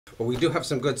but we do have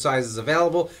some good sizes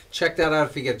available. Check that out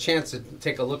if you get a chance to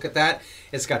take a look at that.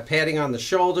 It's got padding on the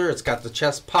shoulder, it's got the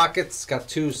chest pockets, it's got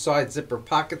 2 side zipper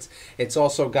pockets, it's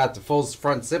also got the full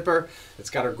front zipper,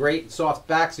 it's got a great soft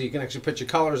back so you can actually put your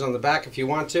colors on the back if you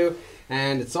want to,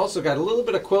 and it's also got a little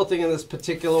bit of quilting in this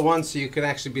particular one so you can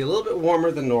actually be a little bit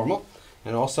warmer than normal.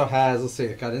 And also has, let's see,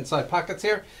 it got inside pockets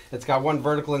here. It's got 1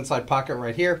 vertical inside pocket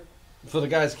right here for the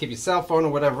guys to keep your cell phone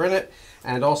or whatever in it.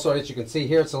 And also, as you can see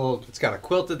here, it's got a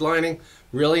quilted lining.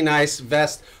 Really nice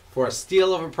vest for a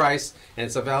steal of a price, and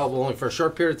it's available only for a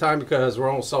short period of time because we're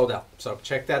almost sold out. So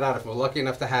check that out if we're lucky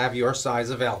enough to have your size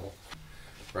available.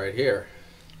 Right here,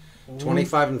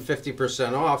 25 and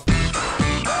 50%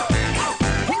 off.